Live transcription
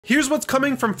Here's what's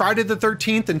coming from Friday the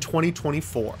 13th in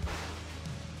 2024.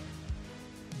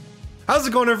 How's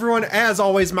it going, everyone? As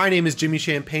always, my name is Jimmy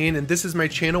Champane, and this is my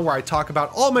channel where I talk about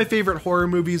all my favorite horror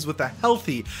movies with a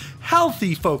healthy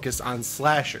focus on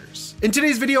slashers. In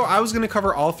today's video, I was going to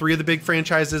cover all three of the big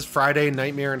franchises, Friday,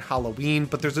 Nightmare, and Halloween,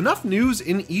 but there's enough news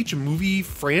in each movie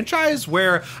franchise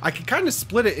where I could kind of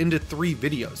split it into three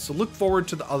videos, so look forward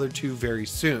to the other two very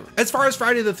soon. As far as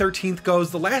Friday the 13th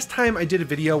goes, the last time I did a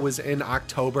video was in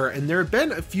October, and there have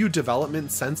been a few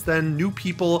developments since then. New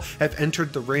people have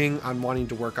entered the ring on wanting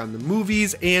to work on the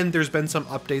movies, and there's been some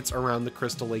updates around the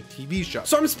Crystal Lake TV show.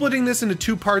 So I'm splitting this into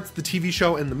two parts, the TV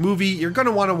show and the movie. You're going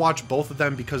to want to watch both of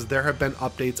them because there have been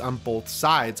updates on both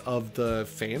sides of the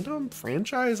fandom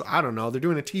franchise. I don't know. They're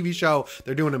doing a TV show,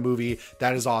 they're doing a movie.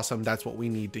 That is awesome. That's what we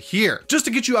need to hear. Just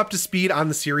to get you up to speed on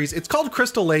the series, it's called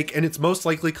Crystal Lake, and it's most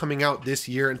likely coming out this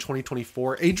year in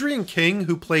 2024. Adrienne King,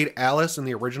 who played Alice in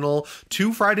the original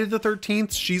 2 Friday the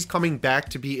 13th, she's coming back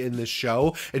to be in this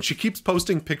show, and she keeps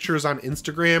posting pictures on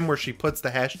Instagram where she puts the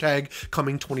hashtag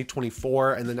coming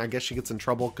 2024, and then I guess she gets in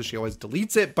trouble because she always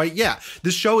deletes it. But yeah,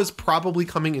 this show is probably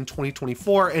coming in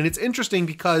 2024, and it's interesting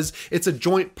because it's a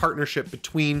joint partnership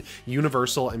between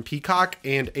Universal and Peacock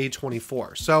and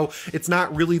A24. So it's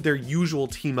not really their usual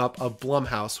team up of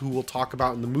Blumhouse, who we'll talk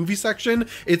about in the movie section.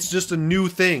 It's just a new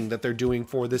thing that they're doing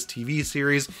for this TV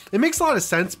series. It makes a lot of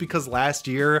sense because last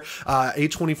year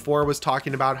A24 was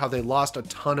talking about how they lost a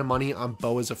ton of money on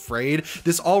Beau is Afraid.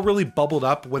 This all really bubbled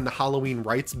up when the Halloween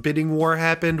rights bidding war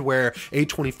happened, where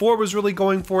A24 was really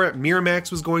going for it, Miramax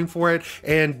was going for it,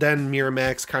 and then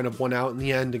Miramax kind of won out in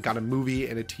the end and got a movie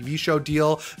and a TV show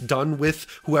deal done with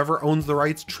whoever owns the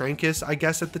rights, Trancas, I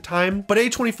guess at the time. But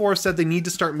A24 said they need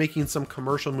to start making some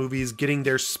commercial movies, getting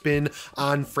their spin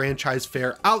on franchise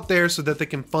fare out there so that they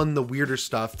can fund the weirder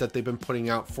stuff that they've been putting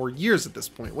out for years at this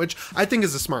point, which I think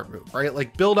is a smart move, right?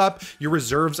 Like, build up your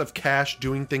reserves of cash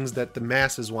doing things that the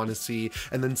masses want to see,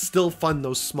 and then still fund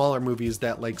those smaller movies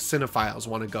that like cinephiles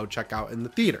want to go check out in the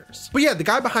theaters. But yeah, the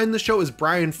guy behind the show is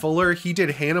Bryan Fuller. He did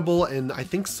Hannibal and I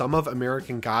think some of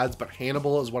American Gods, but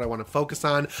Hannibal is what I want to focus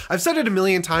on. I've said it a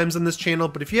million times on this channel,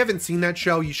 but if you haven't seen that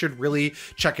show, you should really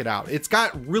check it out. It's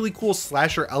got really cool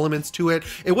slasher elements to it.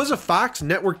 It was a Fox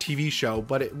network TV show,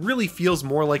 but it really feels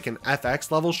more like an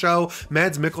FX level show.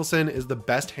 Mads Mikkelsen is the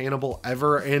best Hannibal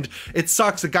ever, and it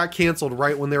sucks it got canceled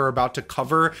right when they were about to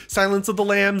cover Silence of the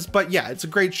Lambs. But yeah, it's a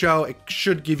great show. It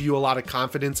should give you a lot of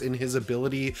confidence in his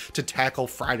ability to tackle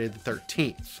Friday the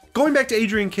 13th. Going back to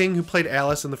Adrienne King, who played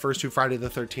Alice in the first 2 Friday the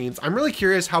 13th, I'm really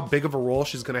curious how big of a role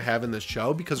she's going to have in this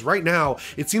show, because right now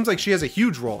it seems like she has a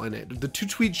huge role in it. The 2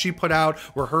 tweets she put out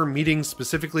were her meeting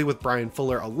specifically with Bryan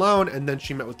Fuller alone, and then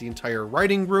she met with the entire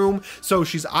writing room. So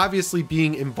she's obviously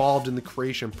being involved in the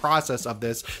creation process of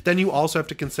this. Then you also have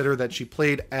to consider that she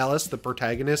played Alice, the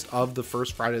protagonist of the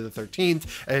first Friday the 13th,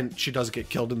 and she does get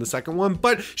killed in the second one,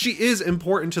 but she is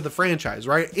important to the franchise,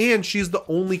 right? And she's the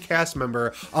only cast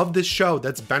member of this show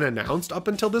that's been announced up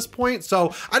until this point.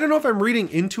 So I don't know if I'm reading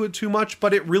into it too much,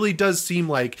 but it really does seem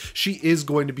like she is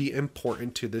going to be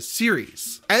important to this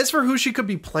series. As for who she could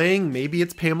be playing, maybe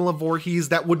it's Pamela Voorhees.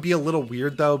 That would be a little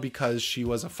weird though, because she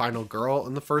was a final girl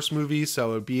in the first movie.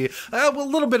 So it would be a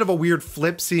little bit of a weird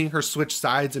flip seeing her switch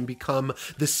sides and become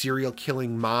the serial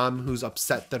killing mom who's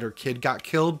upset that her kid got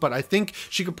killed. But I think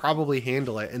she could probably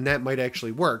handle it, and that might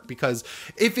actually work, because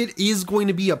if it is going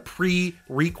to be a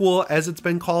pre-requel, as it's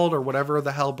been called, or whatever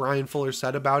the hell Bryan Fuller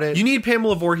said about it, you need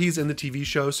Pamela Voorhees in the TV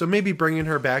show, so maybe bringing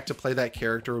her back to play that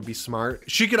character would be smart.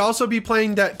 She could also be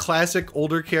playing that classic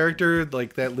older character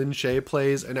like that Lin Shaye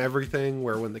plays and everything,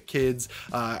 where when the kids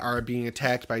are being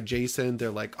attacked by Jason, they're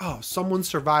like, oh, someone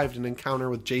survived an encounter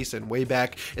with Jason way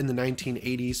back in the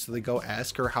 1980s, so they go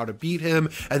ask her how to beat him,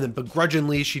 and then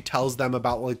begrudgingly she tells them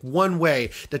about like one way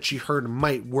that she heard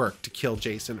might work to kill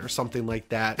Jason or something like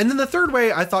that. And then the third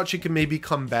way I thought she could maybe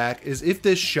come back is if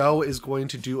this show is going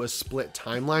to do a split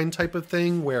timeline type of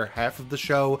thing, where half of the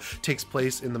show takes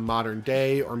place in the modern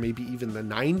day, or maybe even the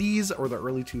 90s or the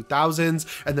early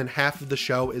 2000s, and then half of the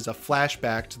show is a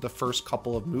flashback to the first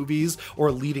couple of movies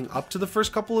or leading up to the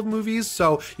first couple of movies.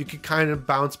 So you could kind of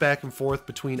bounce back and forth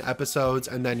between episodes,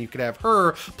 and then you could have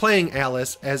her playing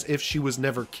Alice as if she was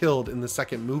never killed in the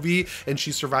second movie and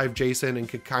she survived Jason and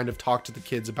could kind of talk to the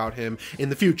kids about him in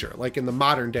the future, like in the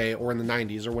modern day or in the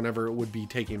 90s or whenever it would be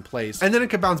taking place. And then it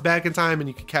could bounce back in time and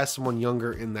you could cast someone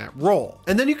younger in that role.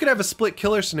 And then you could have a split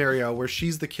killer scenario where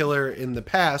she's the killer in the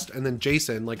past and then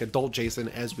Jason, like adult Jason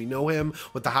as we know him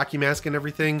with the hockey mask and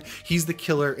everything, he's the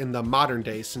killer in the modern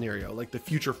day scenario, like the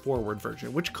future forward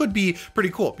version, which could be pretty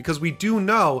cool because we do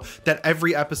know that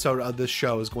every episode of this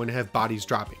show is going to have bodies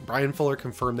dropping. Bryan Fuller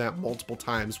confirmed that multiple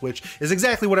times, which is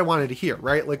exactly what I wanted to hear,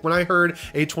 right? Like when I heard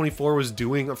A24 was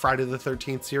doing a Friday the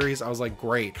 13th series, I was like,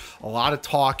 great, a lot of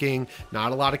talking,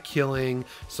 not a lot of killing,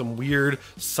 some weird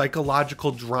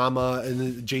psychological drama,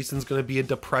 and Jason's gonna be a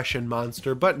depression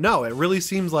monster. But no, it really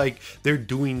seems like they're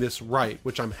doing this right,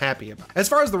 which I'm happy about. As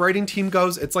far as the writing team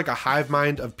goes, it's like a hive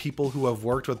mind of people who have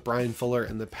worked with Bryan Fuller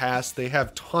in the past. They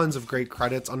have tons of great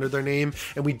credits under their name,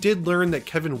 and we did learn that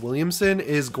Kevin Williamson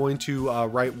is going to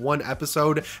write one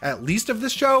episode at least of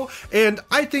this show, and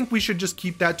I think we should just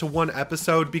keep that to one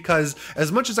episode because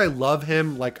as much as I love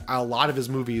him, like a lot of his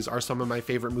movies are some of my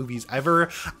favorite movies ever,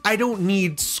 I don't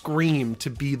need Scream to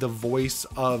be the voice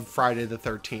of Friday the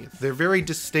 13th. They're very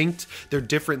distinct, they're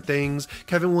different things.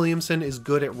 Kevin Williamson is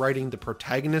good at writing the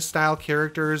protagonist style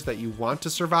characters that you want to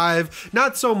survive,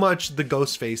 not so much the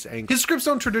Ghostface angle. His scripts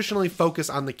don't traditionally focus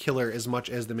on the killer as much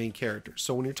as the main characters.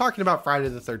 So when you're talking about Friday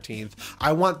the 13th,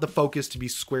 I want the focus to be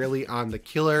squarely on the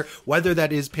killer, whether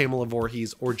that is Pamela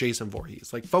Voorhees or Jason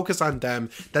Voorhees. Like focus on them.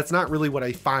 That's not really what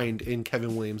I find in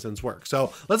Kevin Williamson's work.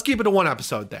 So let's keep it to one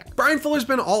episode there. Bryan Fuller's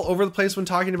been all over the place when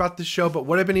talking about this show, but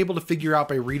what I've been able to figure out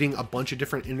by reading a bunch of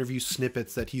different interview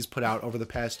snippets that he's put out over the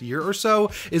past year or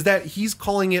so is that he's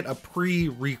calling it a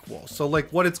pre-requel. So like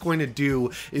what it's going to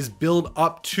do is build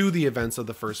up to the events of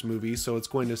the first movie. So it's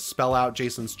going to spell out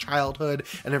Jason's childhood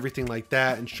and everything like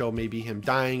that and show maybe him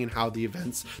dying and how the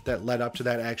events that led up to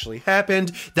that actually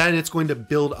happened. Then it's going to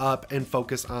build up and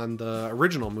focus on the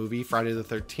original movie, Friday the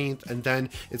 13th, and then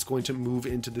it's going to move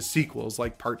into the sequels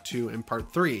like part 2 and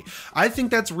part 3. I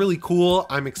think that's really cool.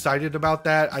 I'm excited about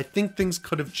that. I think things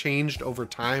could have changed over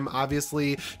time,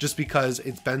 obviously, just because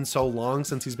it's been so long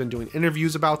since he's been doing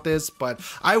interviews about this, but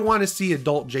I want to see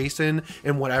adult Jason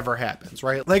and whatever happens,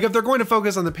 right? Like if they're going to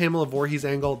focus on the Pamela Voorhees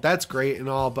angle, that's great and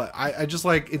all, but I just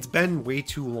like, it's been way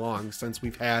too long since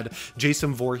we've had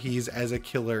Jason Voorhees as a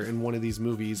killer in one of these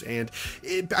movies, and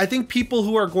I think people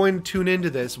who are going to tune into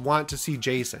this want to see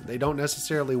Jason. They don't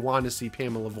necessarily want to see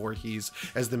Pamela Voorhees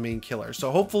as the main killer.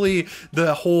 So hopefully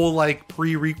the whole like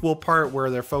pre-requel part where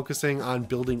they're focusing on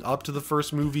building up to the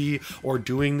first movie or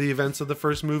doing the events of the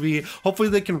first movie, hopefully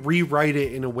they can rewrite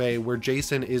it in a way where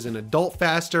Jason is an adult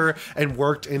faster and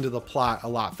worked into the plot a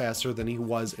lot faster than he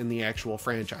was in the actual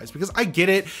franchise. Because I get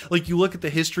it, like you look at the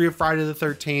history of Friday the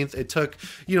 13th, it took,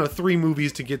 you know, 3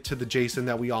 movies to get to the Jason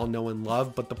that we all know and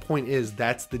love, but the point is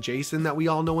that's the Jason that we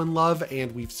all know and love,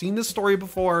 and we've seen this story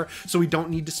before, so we don't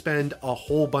need to spend a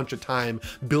whole bunch of time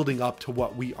building up to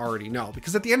what we already know.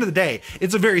 Because at the end of the day,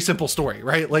 it's a very simple story,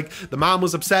 right? Like the mom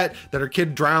was upset that her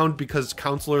kid drowned because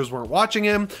counselors weren't watching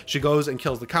him. She goes and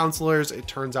kills the counselors. It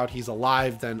turns out he's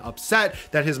alive, then upset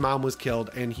that his mom was killed,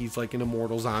 and he's like an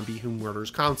immortal zombie who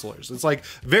murders counselors. It's like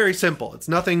very simple. It's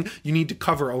nothing you need to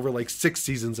cover over like 6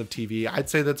 seasons of TV. I'd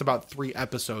say that's about 3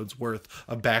 episodes worth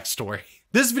of backstory.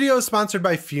 This video is sponsored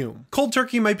by Fume. Cold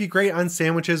turkey might be great on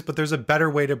sandwiches, but there's a better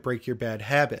way to break your bad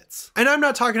habits. And I'm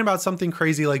not talking about something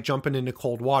crazy like jumping into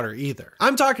cold water either.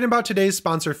 I'm talking about today's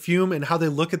sponsor Fume and how they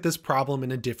look at this problem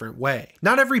in a different way.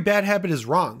 Not every bad habit is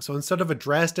wrong, so instead of a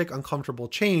drastic, uncomfortable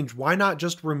change, why not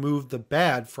just remove the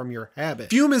bad from your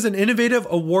habit? Fume is an innovative,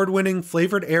 award-winning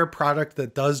flavored air product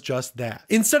that does just that.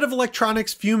 Instead of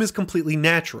electronics, Fume is completely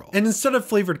natural. And instead of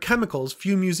flavored chemicals,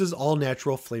 Fume uses all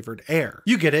natural flavored air.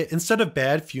 You get it, instead of bad,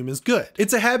 Fume is good.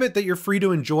 It's a habit that you're free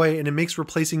to enjoy, and it makes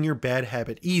replacing your bad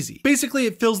habit easy. Basically,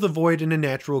 it fills the void in a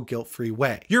natural, guilt-free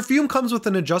way. Your Fume comes with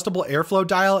an adjustable airflow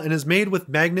dial and is made with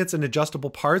magnets and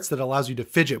adjustable parts that allows you to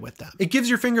fidget with them. It gives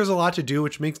your fingers a lot to do,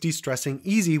 which makes de-stressing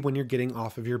easy when you're getting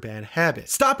off of your bad habit.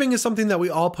 Stopping is something that we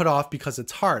all put off because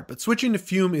it's hard, but switching to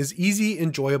Fume is easy,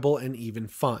 enjoyable, and even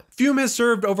fun. Fume has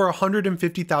served over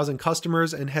 150,000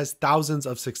 customers and has thousands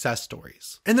of success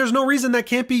stories. And there's no reason that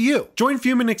can't be you. Join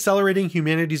Fume in accelerating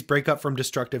humanity's breakup from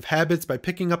destructive habits by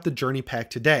picking up the Journey Pack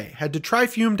today. Head to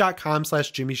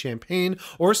tryfume.com/JimmyChampagne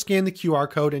or scan the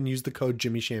QR code and use the code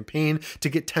JimmyChampagne to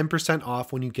get 10%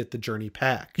 off when you get the Journey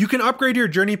Pack. You can upgrade your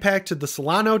Journey Pack to the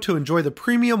Solano to enjoy the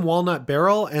premium walnut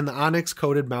barrel and the onyx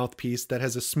coated mouthpiece that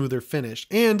has a smoother finish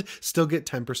and still get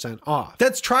 10% off.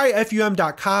 That's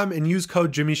tryfum.com and use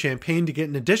code JimmyChampagne to get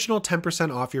an additional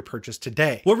 10% off your purchase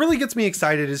today. What really gets me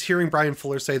excited is hearing Bryan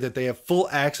Fuller say that they have full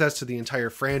access to the entire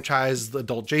franchise There's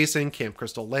Adult Jason, Camp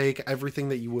Crystal Lake, everything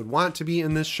that you would want to be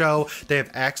in this show, they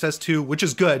have access to, which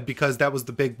is good because that was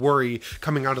the big worry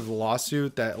coming out of the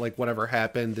lawsuit that like whatever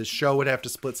happened, this show would have to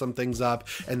split some things up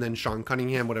and then Sean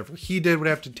Cunningham, whatever he did, would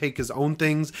have to take his own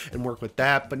things and work with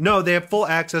that. But no, they have full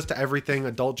access to everything.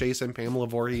 Adult Jason, Pamela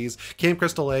Voorhees, Camp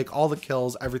Crystal Lake, all the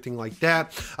kills, everything like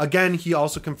that. Again, he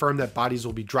also confirmed that bodies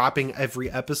will be dropping every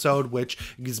episode, which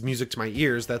gives music to my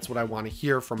ears. That's what I want to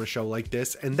hear from a show like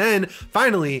this. And then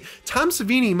finally, Tom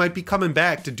Savini might be coming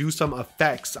back to do some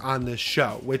effects on this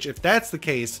show, which if that's the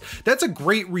case, that's a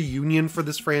great reunion for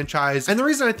this franchise. And the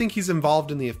reason I think he's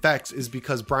involved in the effects is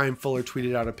because Brian Fuller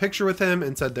tweeted out a picture with him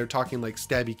and said they're talking like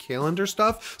stabby calendar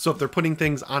stuff. So if they're putting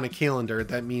things on a calendar,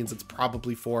 that means it's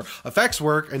probably for effects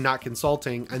work and not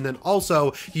consulting. And then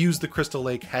also he used the Crystal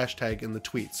Lake hashtag in the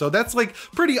tweet. So that's like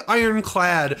pretty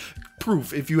ironclad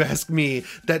proof, if you ask me,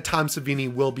 that Tom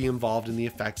Savini will be involved in the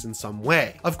effects in some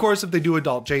way. Of course, if they do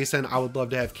Adult Jason, I would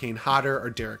love to have Kane Hodder or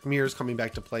Derek Mears coming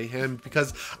back to play him,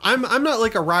 because I'm not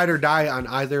like a ride or die on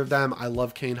either of them. I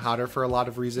love Kane Hodder for a lot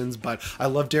of reasons, but I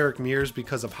love Derek Mears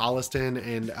because of Holliston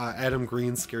and Adam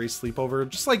Green's Scary Sleepover.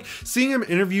 Just like seeing him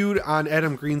interviewed on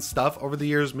Adam Green's stuff over the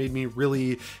years made me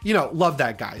really, you know, love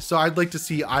that guy. So I'd like to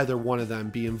see either one of them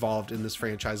be involved in this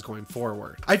franchise going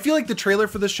forward. I feel like the trailer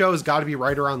for this show has got to be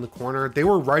right around the corner. They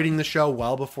were writing the show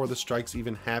well before the strikes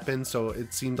even happened, so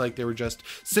it seemed like they were just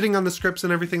sitting on the scripts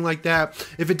and everything like that.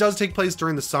 If it does take place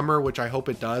during the summer, which I hope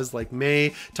it does, like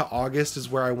May to August is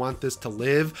where I want this to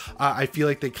live. I feel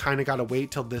like they kind of got to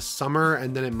wait till this summer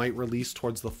and then it might release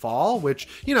towards the fall, which,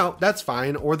 you know, that's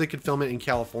fine. Or they could film it in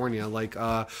California like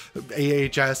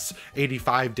AHS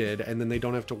 85 did, and then they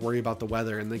don't have to worry about the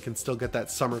weather and they can still get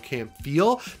that summer camp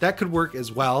feel. That could work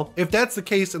as well. If that's the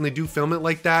case and they do film it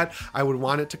like that, I would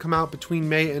want it to come out between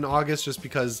May and August, just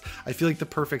because I feel like the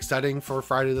perfect setting for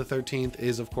Friday the 13th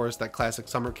is, of course, that classic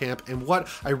summer camp. And what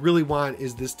I really want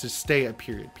is this to stay a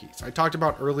period piece. I talked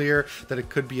about earlier that it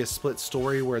could be a split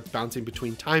story where it's bouncing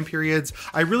between time periods.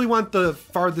 I really want the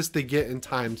farthest they get in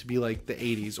time to be like the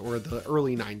 80s or the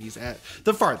early 90s at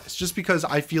the farthest, just because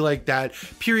I feel like that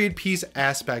period piece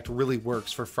aspect really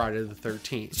works for Friday the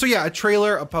 13th. So yeah, a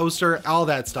trailer, a poster, all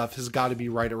that stuff has got to be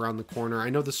right around the corner.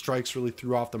 I know the strikes really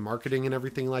threw off the marketing and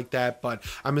everything like that, but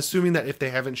I'm assuming that if they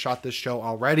haven't shot this show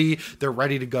already, they're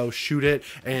ready to go shoot it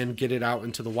and get it out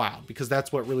into the wild, because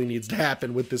that's what really needs to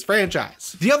happen with this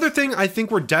franchise. The other thing I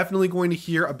think we're definitely going to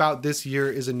hear about this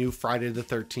year is a new Friday the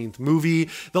 13th movie.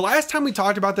 The last time we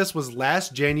talked about this was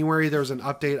last January. There was an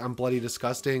update on Bloody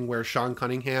Disgusting where Sean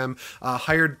Cunningham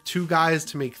hired 2 guys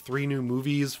to make 3 new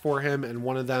movies for him, and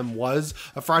one of them was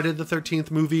a Friday the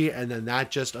 13th movie, and then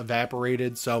that just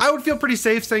evaporated. So I would feel pretty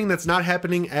safe saying that's not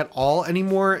happening at all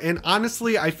anymore. And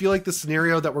honestly, I feel like the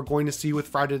scenario that we're going to see with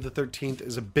Friday the 13th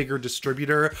is a bigger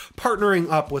distributor partnering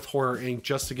up with Horror Inc.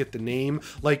 just to get the name,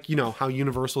 like, you know, how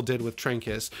Universal did with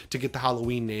Trancas to get the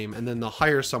Halloween name, and then they'll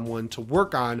hire someone to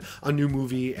work on a new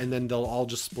movie, and then they'll all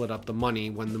just split up the money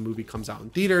when the movie comes out in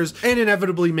theaters and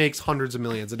inevitably makes hundreds of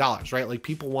millions of dollars, right? Like,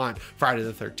 people want Friday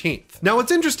the 13th. Now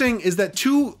what's interesting is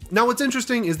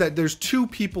that there's 2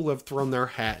 people who have thrown their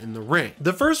hat in the ring.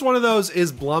 The first one of those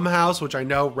is Blumhouse, which I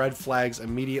know red flags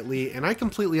immediately, and I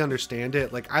completely understand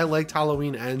it. Like, I liked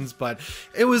Halloween Ends, but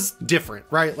it was different,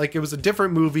 right? Like, it was a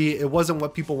different movie. It wasn't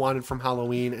what people wanted from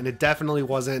Halloween, and it definitely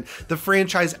wasn't the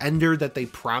franchise ender that they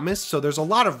promised. So there's a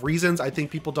lot of reasons I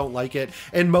think people don't like it,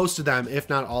 and most of them, if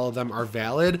not all of them, are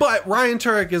valid. But Ryan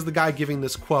Turek is the guy giving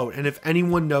this quote, and if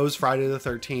anyone knows Friday the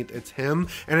 13th, it's him.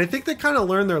 And I think they kind of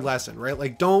learned their lesson, right?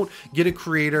 Like, don't get a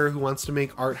creator who wants to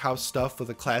make art house stuff with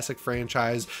a classic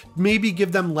franchise. Maybe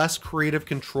give them less creative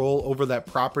control over that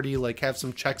property, like have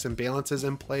some checks and balances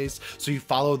in place so you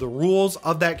follow the rules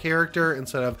of that character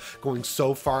instead of going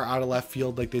so far out of left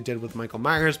field like they did with Michael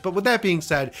Myers. But with that being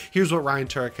said, here's what Ryan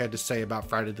Turek had to say about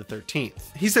Friday the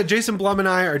 13th. He said, Jason Blum and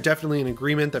I are definitely in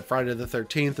agreement that Friday the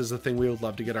 13th is the thing we would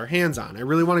love to get our hands on. I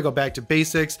really want to go back to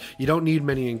basics. You don't need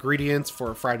many ingredients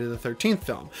for a Friday the 13th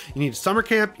film. You need summer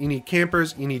camp, you need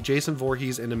campers, you need Jason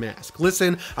Voorhees and a mask.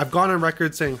 Listen, I've gone on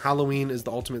record saying Halloween is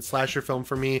the ultimate slasher film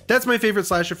for me. That's my favorite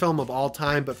slasher film of all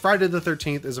time, but Friday the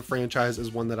 13th as a franchise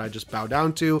is one that I just bow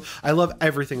down to. I love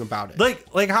everything about it.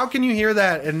 Like how can you hear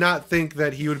that and not think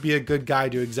that he would be a good guy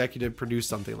to executive produce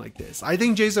something like this? I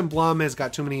think Jason Blum has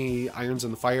got too many irons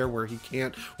in the fire where he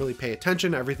can't really pay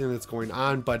attention to everything that's going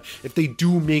on. But if they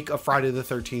do make a Friday the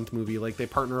 13th movie, like they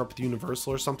partner up with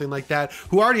Universal or something like that,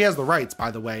 who already has the rights,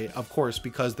 by the way, of course,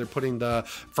 because they're putting the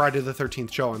Friday the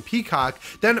 13th show on Peacock,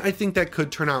 then I think that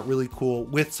could turn out really cool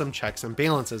with some checks and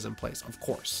balances in place, of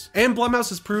course. And Blumhouse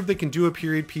has proved they can do a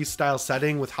period piece style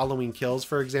setting with Halloween Kills,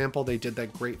 for example. They did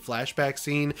that great flashback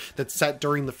scene that's set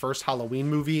during the first Halloween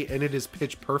movie, and it is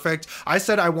pitch perfect. I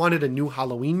said I wanted a new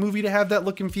Halloween movie to have that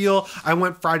look and feel. I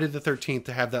want Friday the 13th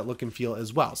to have that look and feel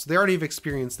as well. So they already have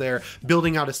experience there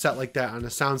building out a set like that on a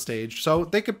soundstage, so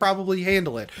they could probably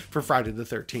handle it for Friday the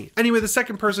 13th. Anyway, the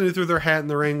second person who threw their hat in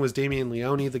the ring was Damien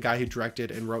Leone, the guy who directed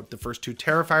and wrote the first two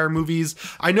Terrifier movies.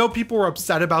 I know people were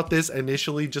upset about this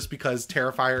initially just because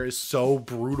Terrifier is so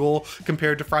brutal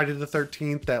compared to Friday the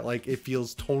 13th that like it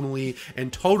feels tonally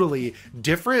and totally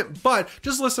different, but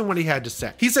just listen what he had to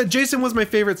say. He said, Jason was my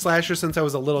favorite slasher since I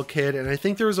was a little kid, and I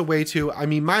think there was a way to, I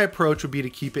mean, my approach would be to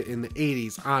keep it in the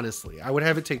 80s, honestly. I would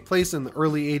have it take place in the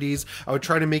early 80s. I would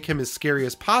try to make him as scary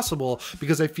as possible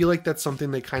because I feel like that's something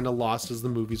they kind of lost as the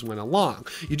movies went along.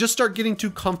 You just start getting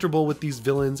too comfortable with these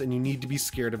villains and you need to be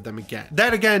scared of them again.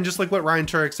 That again, just like what Ryan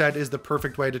Turek said, is the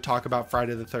perfect way to talk about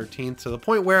Friday the 13th, to the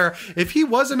point where if he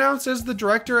was announced as the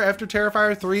director after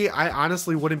Terrifier 3, I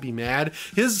honestly wouldn't be mad.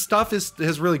 His stuff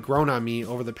has really grown on me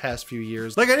over the past few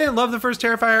years. Like, I didn't love the first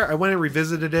Terrifier. I went and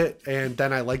revisited it and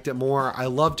then I liked it more. I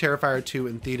love Terrifier 2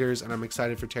 in theaters and I'm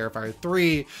excited for Terrifier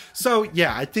 3. So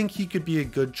yeah, I think he could be a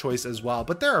good choice as well,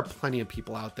 but there are plenty of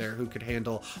people out there who could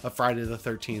handle a Friday the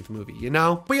 13th movie, you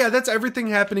know? But yeah, that's everything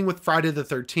happening with Friday the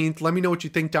 13th. Let me know what you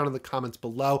think down in the comments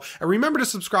below, and remember to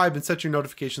subscribe and set your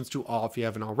notifications to all if you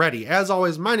haven't already. As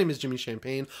always, my name is Jimmy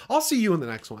Champane. I'll see you in the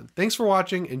next one. Thanks for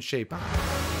watching and shape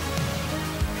on.